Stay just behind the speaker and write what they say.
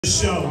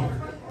Show.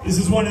 This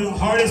is one of the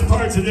hardest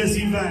parts of this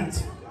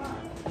event.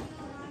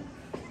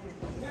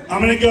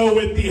 I'm going to go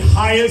with the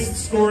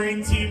highest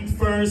scoring team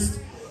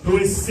first, who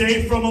is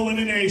safe from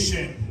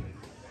elimination.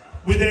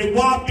 With a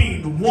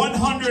whopping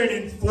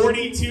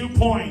 142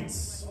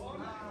 points,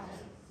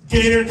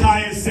 Gator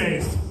Kai is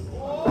safe.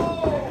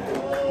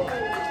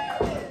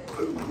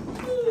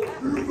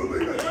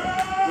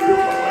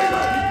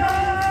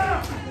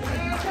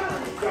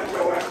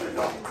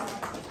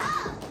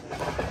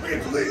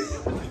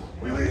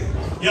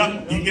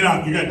 Yep, you can get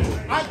out. You're good.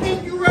 I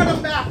think you read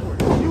them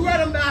backwards. You read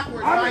them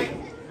backwards, right?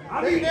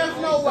 There's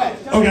no way.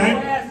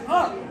 Okay.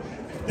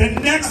 The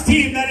next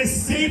team that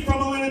is safe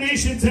from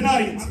elimination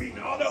tonight.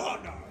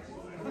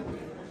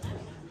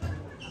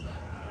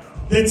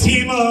 The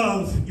team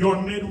of your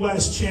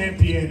Midwest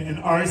champion and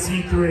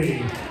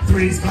RC3,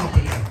 Three's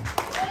Company.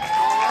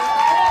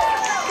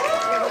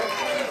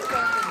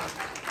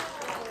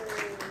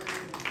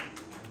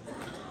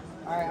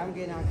 Alright, I'm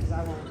getting out because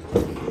I won't.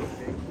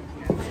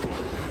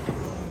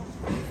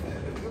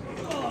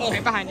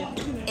 Right behind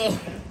it.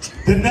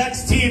 The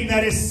next team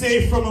that is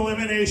safe from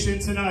elimination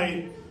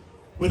tonight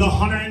with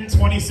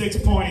 126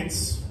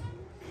 points,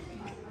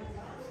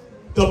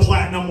 the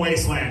Platinum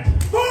Wasteland.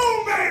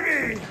 Boom,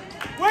 baby!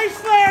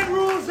 Wasteland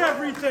rules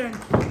everything.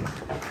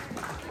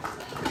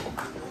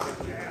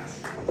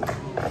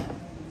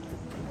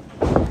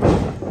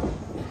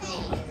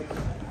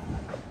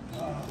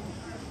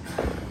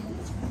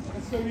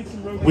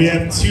 We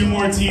have two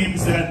more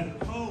teams that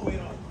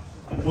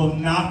will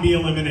not be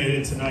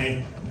eliminated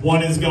tonight.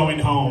 One is going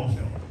home.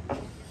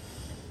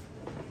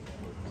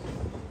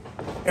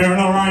 Aaron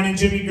O'Ryan and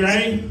Jimmy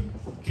Gray,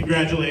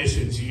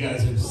 congratulations. You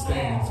guys are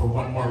staying for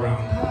one more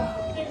round.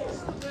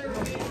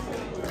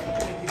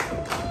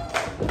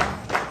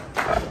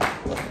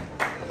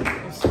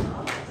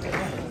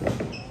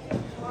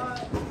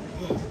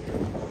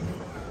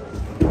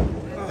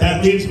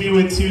 That leaves me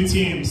with two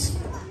teams.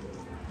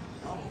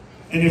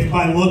 And if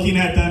by looking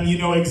at them, you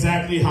know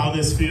exactly how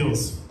this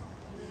feels.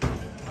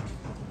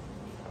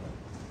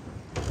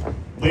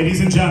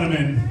 Ladies and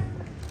gentlemen,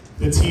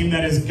 the team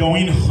that is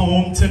going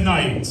home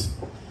tonight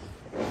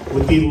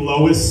with the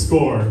lowest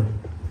score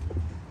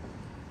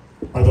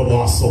are the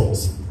Lost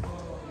Souls.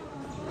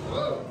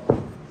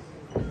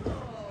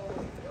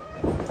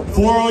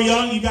 4-0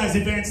 Young, you guys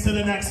advance to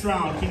the next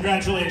round.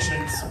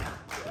 Congratulations.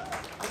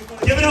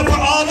 Give it up for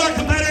all of our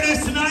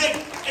competitors tonight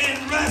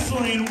in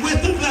Wrestling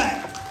with the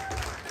Vet.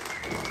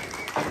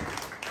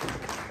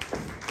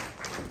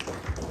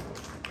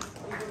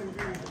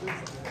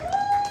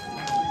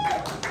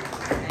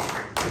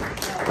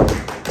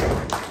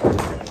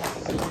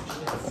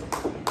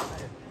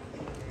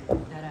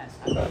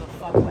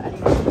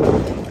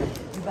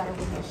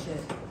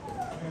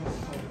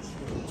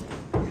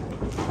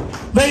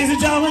 Ladies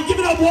and gentlemen, give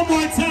it up one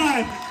more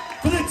time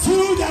for the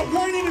two that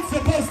weren't even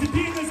supposed to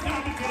be in this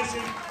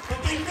competition,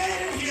 but they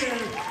made it here,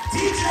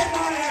 DJ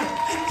Meyer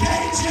and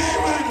KJ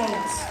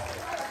Reynolds.